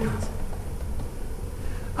 oh, here it comes.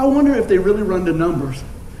 I wonder if they really run the numbers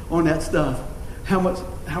on that stuff, how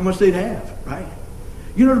much they'd have, right?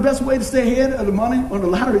 You know the best way to stay ahead of the money on the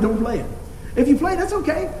lottery, don't play it. If you play, that's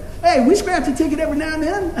okay. Hey, we scratch a ticket every now and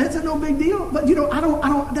then. That's no big deal. But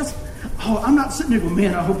I'm not sitting there going,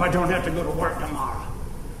 man, I hope I don't have to go to work tomorrow.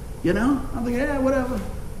 You know? I'm thinking, yeah,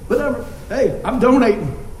 whatever. Hey, I'm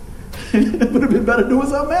donating. It would have been better doing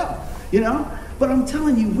something else, you know? But I'm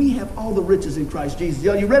telling you, we have all the riches in Christ Jesus.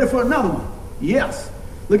 Are you ready for another one? Yes.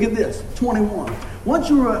 Look at this, 21. Once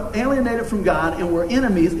you were alienated from God and were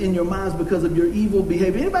enemies in your minds because of your evil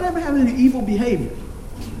behavior. Anybody ever have any evil behavior?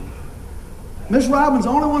 Miss Robin's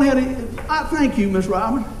the only one who had thank you, Miss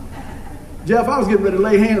Robin. Jeff, I was getting ready to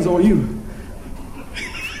lay hands on you.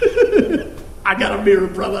 I got a mirror,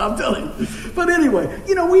 brother, I'm telling you. But anyway,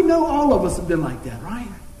 you know, we know all of us have been like that, right?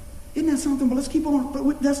 Isn't that something? But let's keep on.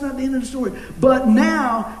 But that's not the end of the story. But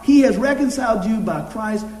now he has reconciled you by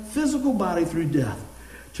Christ's physical body through death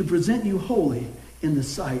to present you holy in the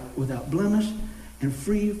sight without blemish and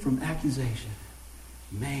free from accusation.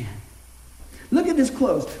 Man. Look at this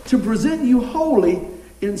close. To present you holy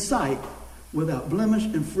in sight without blemish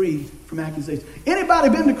and free from accusation. Anybody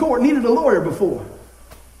been to court needed a lawyer before?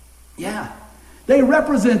 Yeah. They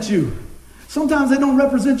represent you. Sometimes they don't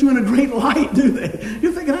represent you in a great light, do they?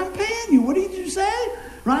 You're thinking, I'm paying you. What did you say?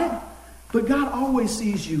 Right? But God always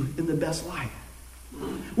sees you in the best light.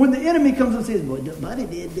 When the enemy comes and says, well, Buddy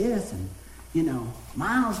did this, and, you know,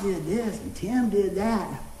 Miles did this, and Tim did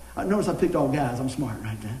that. Notice I picked all guys. I'm smart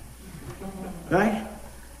right there. Right?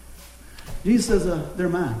 Jesus says, they're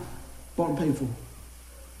mine. Bought and paid for.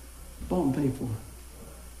 Bought and paid for.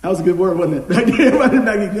 That was a good word, wasn't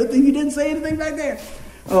it? Good thing you didn't say anything back there.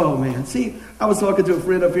 Oh, man. See, I was talking to a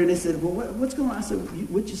friend up here, and they said, well, what's going on? I said,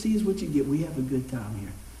 what you see is what you get. We have a good time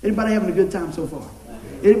here. Anybody having a good time so far?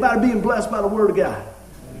 Anybody being blessed by the Word of God?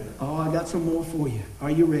 Oh, I got some more for you.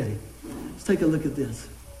 Are you ready? Let's take a look at this.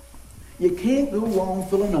 You can't go wrong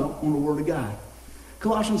filling up on the Word of God.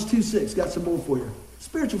 Colossians 2:6 got some more for you.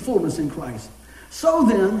 Spiritual fullness in Christ. So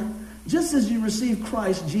then, just as you received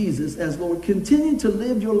Christ Jesus as Lord, continue to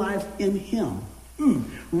live your life in Him.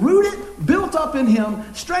 Rooted, built up in Him,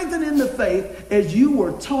 strengthened in the faith as you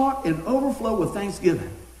were taught and overflow with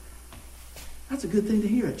thanksgiving. That's a good thing to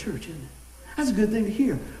hear at church, isn't it? That's a good thing to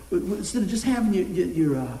hear. Instead of just having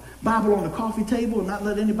your Bible on the coffee table and not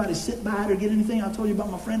let anybody sit by it or get anything. I told you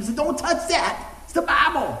about my friend. He said, don't touch that. It's the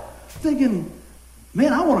Bible. Thinking,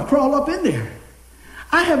 man, I want to crawl up in there.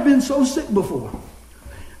 I have been so sick before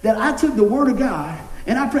that I took the Word of God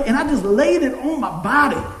and I prayed and I just laid it on my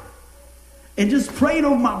body and just prayed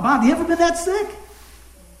over my body. You ever been that sick?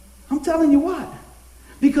 I'm telling you what.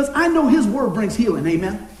 Because I know His Word brings healing.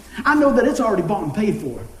 Amen. I know that it's already bought and paid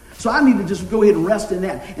for. So I need to just go ahead and rest in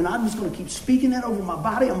that. And I'm just going to keep speaking that over my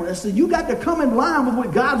body. I'm going to say, you got to come in line with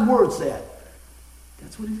what God's Word said.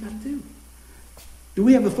 That's what He's got to do. Do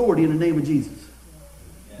we have authority in the name of Jesus?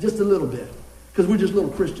 Just a little bit. Because we're just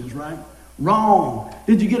little Christians, right? Wrong.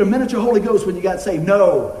 Did you get a miniature Holy Ghost when you got saved?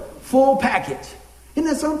 No. Full package. Isn't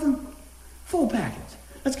that something? Full package.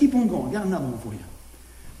 Let's keep on going. Got another one for you.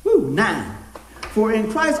 Woo, 9. For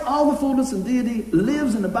in Christ all the fullness of deity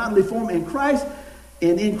lives in the bodily form. In Christ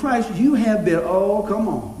you have been,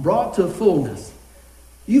 brought to fullness.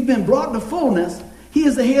 You've been brought to fullness. He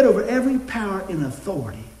is the head over every power and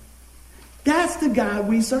authority. That's the God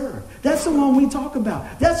we serve. That's the one we talk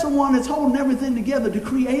about. That's the one that's holding everything together. The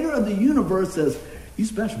creator of the universe says, you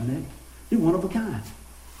special, Nick. You're one of a kind.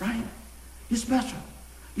 Right? You're special.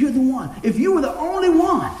 You're the one. If you were the only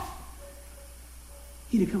one,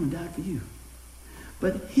 He'd have come and died for you.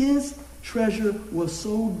 But His treasure was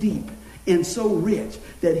so deep and so rich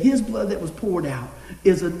that His blood that was poured out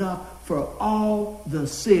is enough for all the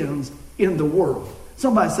sins in the world.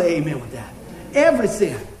 Somebody say amen with that. Every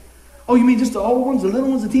sin. Oh, you mean just the old ones, the little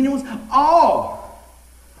ones, the teeny ones? All.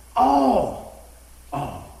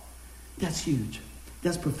 That's huge.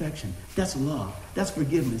 That's perfection. That's love. That's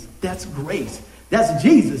forgiveness. That's grace. That's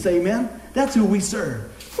Jesus, amen? That's who we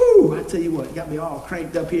serve. Whew, I tell you what, got me all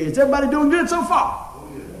cranked up here. Is everybody doing good so far?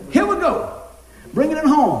 Here we go. Bringing it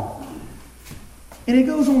home. And it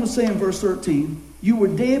goes on to say in verse 13, you were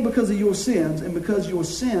dead because of your sins, and because your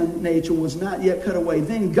sin nature was not yet cut away.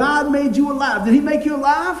 Then God made you alive. Did He make you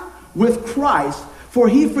alive? With Christ. For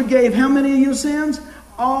He forgave how many of your sins?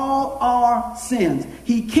 All our sins.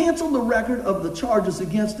 He canceled the record of the charges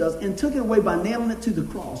against us and took it away by nailing it to the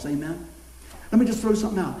cross. Amen. Let me just throw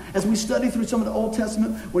something out. As we study through some of the Old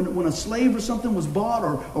Testament, when a slave or something was bought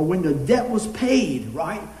or when the debt was paid,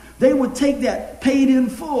 right? They would take that paid in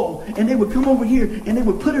full and they would come over here and they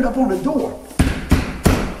would put it up on the door.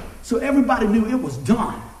 So everybody knew it was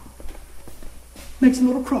done. Makes a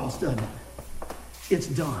little cross, doesn't it? It's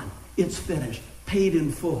done. It's finished. Paid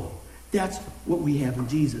in full. That's what we have in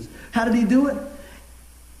Jesus. How did he do it?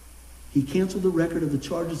 He canceled the record of the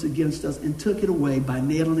charges against us and took it away by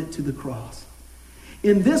nailing it to the cross.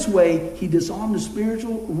 In this way, he disarmed the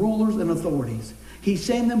spiritual rulers and authorities. He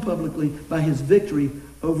shamed them publicly by his victory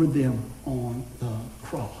over them on the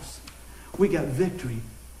cross. We got victory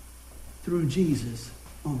through Jesus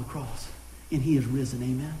on the cross. And he is risen.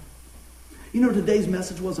 Amen. You know, today's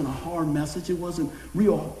message wasn't a hard message. It wasn't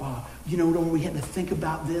real, where we had to think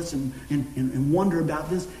about this and wonder about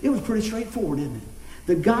this. It was pretty straightforward, isn't it?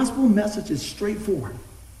 The gospel message is straightforward.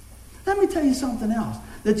 Let me tell you something else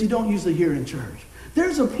that you don't usually hear in church.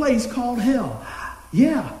 There's a place called hell.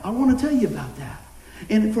 Yeah, I want to tell you about that.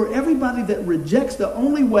 And for everybody that rejects the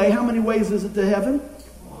only way, how many ways is it to heaven?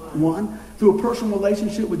 One. Through a personal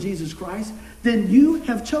relationship with Jesus Christ. Then you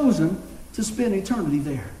have chosen to spend eternity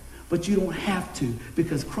there. But you don't have to,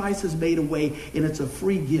 because Christ has made a way and it's a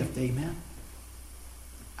free gift. Amen.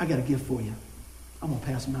 I got a gift for you. I'm going to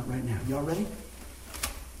pass them out right now. Y'all ready?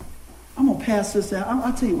 I'm going to pass this out.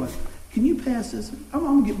 I'll tell you what. Can you pass this? I'm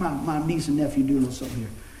going to get my niece and nephew doing a little something here.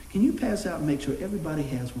 Can you pass out and make sure everybody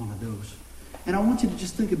has one of those? And I want you to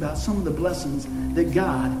just think about some of the blessings that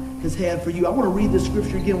God has had for you. I want to read this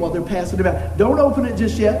scripture again while they're passing it out. Don't open it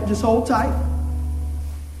just yet. Just hold tight.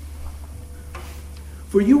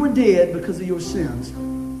 For you were dead because of your sins,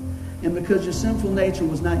 and because your sinful nature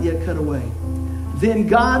was not yet cut away. Then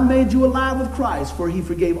God made you alive with Christ, for he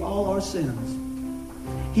forgave all our sins.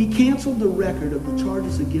 He canceled the record of the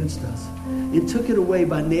charges against us and took it away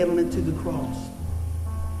by nailing it to the cross.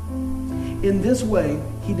 In this way,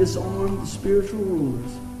 he disarmed the spiritual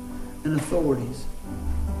rulers and authorities.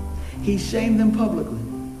 He shamed them publicly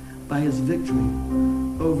by his victory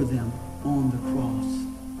over them on the cross.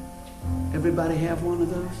 Everybody have one of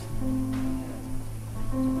those?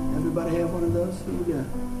 Everybody have one of those? Who we got?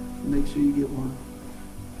 Make sure you get one.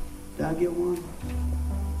 Did I get one?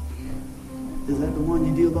 Is that the one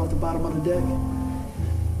you deal off the bottom of the deck?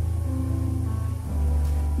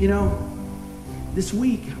 You know, this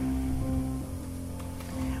week,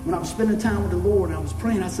 when I was spending time with the Lord and I was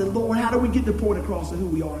praying, I said, Lord, how do we get the point across of who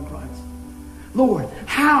we are in Christ? Lord,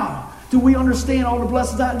 how do we understand all the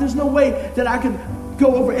blessings? There's no way that I could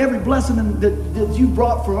go over every blessing that you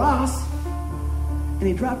brought for us. And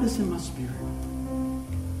he dropped this in my spirit.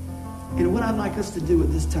 And what I'd like us to do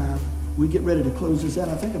at this time, we get ready to close this out.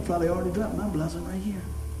 I think I probably already dropped my blessing right here.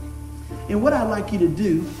 And what I'd like you to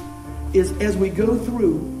do is, as we go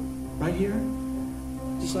through right here,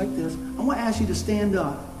 just like this, I want to ask you to stand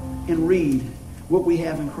up and read what we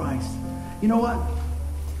have in Christ. You know what?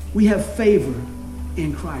 We have favor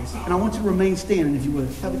in Christ. And I want you to remain standing, if you would.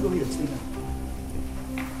 Have it go ahead, stand up.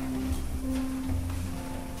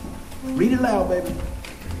 Read it loud, baby.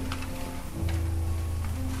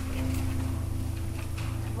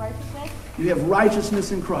 Righteousness? You have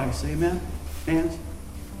righteousness in Christ. Amen. And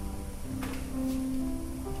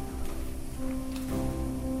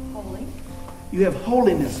Holy. you have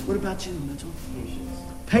holiness. What about you, Mitchell? Patience.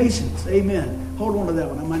 Patience. Amen. Hold on to that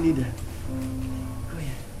one. I might need to. Go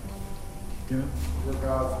ahead. Daryl. We're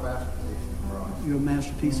God's masterpiece in Christ. You're a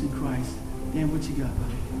masterpiece in Christ. Dan, what you got,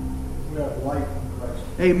 buddy? We have life in Christ.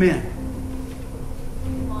 Amen.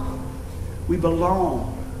 We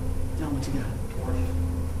belong. John, what you got?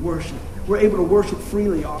 Worship. We're able to worship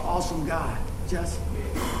freely our awesome God. Jess?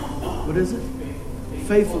 What is it?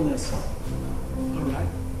 Faithfulness. All right.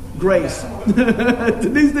 Grace.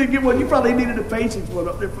 Denise didn't get one. You probably needed a patience one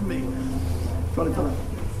up there for me. Probably.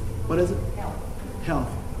 What is it? Health.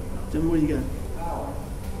 Jimmy, what do you got?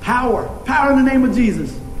 Power. Power in the name of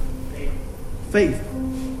Jesus. Faith.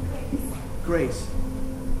 Grace.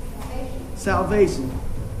 Salvation.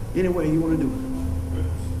 Any way you want to do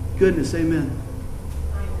it. Goodness. Amen.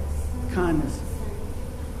 Kindness.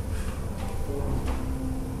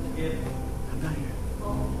 How about here?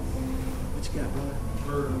 What you got, brother?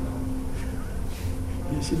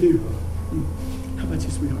 Yes, you do. How about you,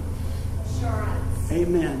 sweetheart? Assurance.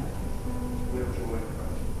 Amen. We have joy in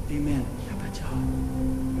Christ. Amen. How about y'all?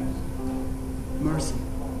 Mercy.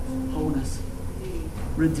 Wholeness.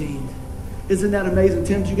 Redeemed. Isn't that amazing?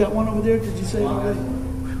 Tim, you got one over there? Did you say it already?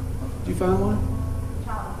 Did you find one?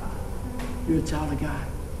 You're a child of God.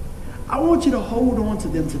 I want you to hold on to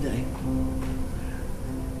them today.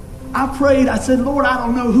 I prayed. I said, Lord, I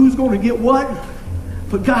don't know who's going to get what.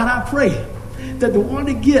 But God, I pray that the one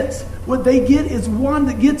that gets what they get is one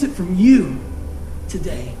that gets it from you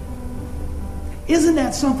today. Isn't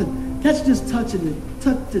that something? That's just touching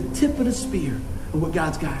the tip of the spear of what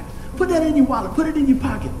God's got. Put that in your wallet. Put it in your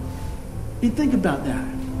pocket. And think about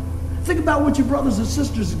that. Think about what your brothers and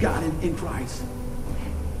sisters got in Christ.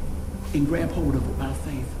 And grab hold of it by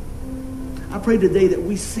faith. I pray today that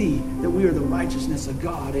we see that we are the righteousness of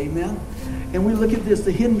God. Amen. And we look at this,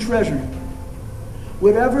 the hidden treasure.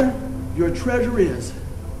 Whatever your treasure is,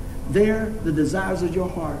 there the desires of your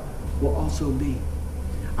heart will also be.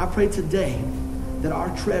 I pray today that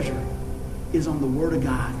our treasure is on the Word of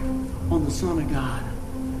God, on the Son of God,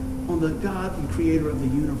 on the God and Creator of the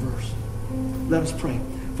universe. Let us pray.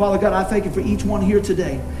 Father God, I thank you for each one here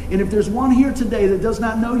today. And if there's one here today that does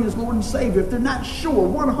not know you as Lord and Savior, if they're not sure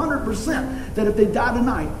 100% that if they die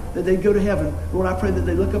tonight, that they'd go to heaven, Lord, I pray that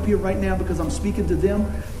they look up here right now because I'm speaking to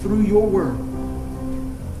them through your word.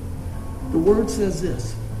 The word says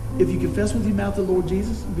this: if you confess with your mouth the Lord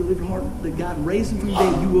Jesus and believe in your heart that God raised him from the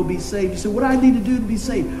dead, you will be saved. You say, what do I need to do to be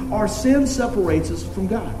saved? Our sin separates us from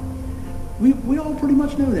God. We all pretty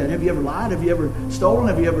much know that. Have you ever lied? Have you ever stolen?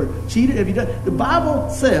 Have you ever cheated? Have you done? The Bible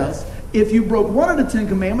says if you broke one of the 10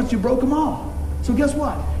 commandments, you broke them all. So guess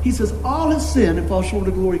what? He says all has sinned and fall short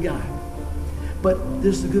of the glory of God. But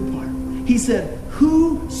this is the good part. He said,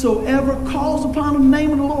 whosoever calls upon the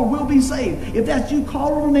name of the Lord will be saved. If that's you,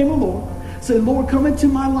 call on the name of the Lord. Say, Lord, come into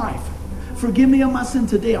my life. Forgive me of my sin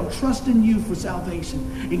today. I'm trusting you for salvation.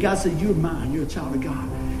 And God said, you're mine. You're a child of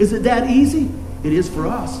God. Is it that easy? It is for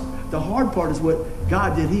us. The hard part is what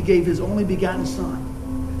God did. He gave his only begotten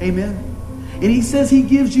son. Amen. And he says he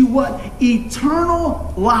gives you what?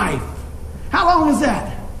 Eternal life. How long is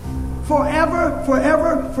that? Forever,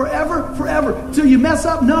 forever, forever, forever. Till you mess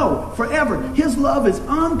up? No, forever. His love is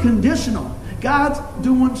unconditional. God's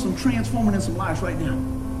doing some transforming in some lives right now.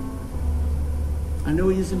 I know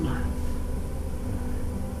he is in mine.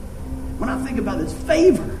 When I think about this,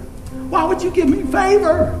 favor. Why would you give me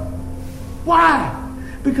favor? Why?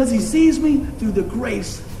 Because he sees me through the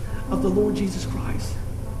grace of the Lord Jesus Christ.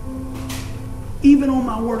 Even on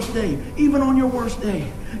my worst day, even on your worst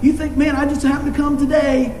day. You think, man, I just happened to come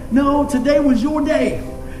today. No, today was your day.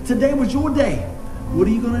 Today was your day. What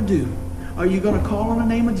are you going to do? Are you going to call on the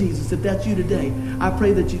name of Jesus? If that's you today, I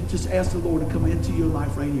pray that you just ask the Lord to come into your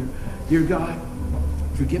life right here. Dear God,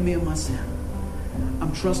 forgive me of my sin.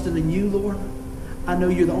 I'm trusting in you, Lord. I know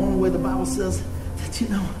you're the only way. The Bible says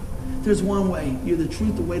that, there's one way. You're the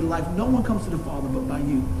truth, the way, the life. No one comes to the Father but by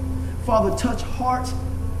you. Father, touch hearts,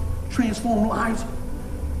 transform lives.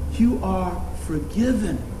 You are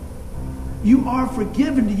forgiven. You are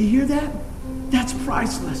forgiven. Do you hear that? That's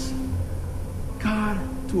priceless. God,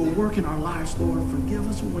 do a work in our lives, Lord. Forgive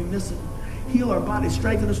us when we miss it. Heal our bodies,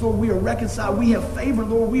 strengthen us, Lord. We are reconciled. We have favor,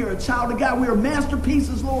 Lord. We are a child of God. We are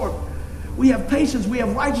masterpieces, Lord. We have patience. We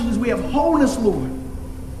have righteousness. We have wholeness, Lord.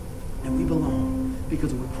 And we belong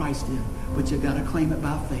because of what Christ did. But you got to claim it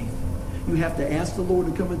by faith. You have to ask the Lord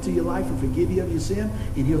to come into your life and forgive you of your sin,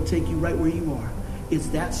 and he'll take you right where you are. It's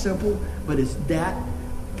that simple, but it's that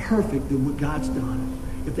perfect than what God's done.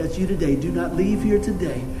 If that's you today, do not leave here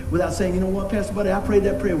today without saying, you know what, Pastor Buddy, I prayed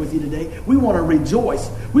that prayer with you today. We want to rejoice.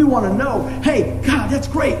 We want to know, hey, God, that's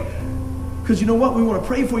great. Because you know what? We want to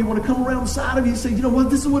pray for you. We want to come around the side of you and say, you know what?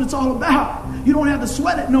 This is what it's all about. You don't have to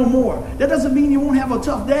sweat it no more. That doesn't mean you won't have a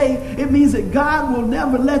tough day. It means that God will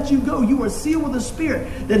never let you go. You are sealed with the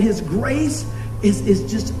Spirit, that his grace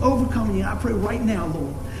is just overcoming you. I pray right now,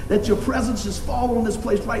 Lord, that your presence just fall on this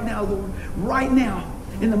place right now, Lord. Right now.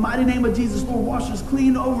 In the mighty name of Jesus, Lord, wash us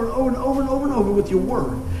clean over and over and over and over and over with your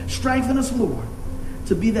word. Strengthen us, Lord,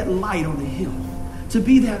 to be that light on the hill. To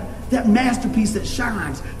be that masterpiece that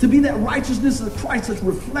shines. To be that righteousness of Christ that's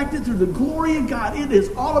reflected through the glory of God. It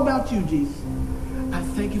is all about you, Jesus. I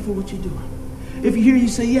thank you for what you're doing. If you hear you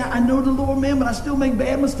say, yeah, I know the Lord, man, but I still make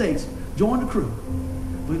bad mistakes. Join the crew.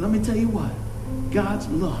 But let me tell you what. God's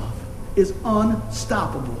love is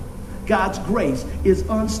unstoppable. God's grace is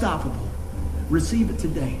unstoppable. Receive it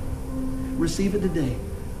today. Receive it today.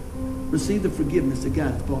 Receive the forgiveness that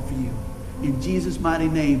God has brought for you. In Jesus' mighty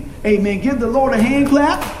name. Amen. Give the Lord a hand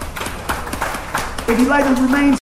clap. If you'd like to remain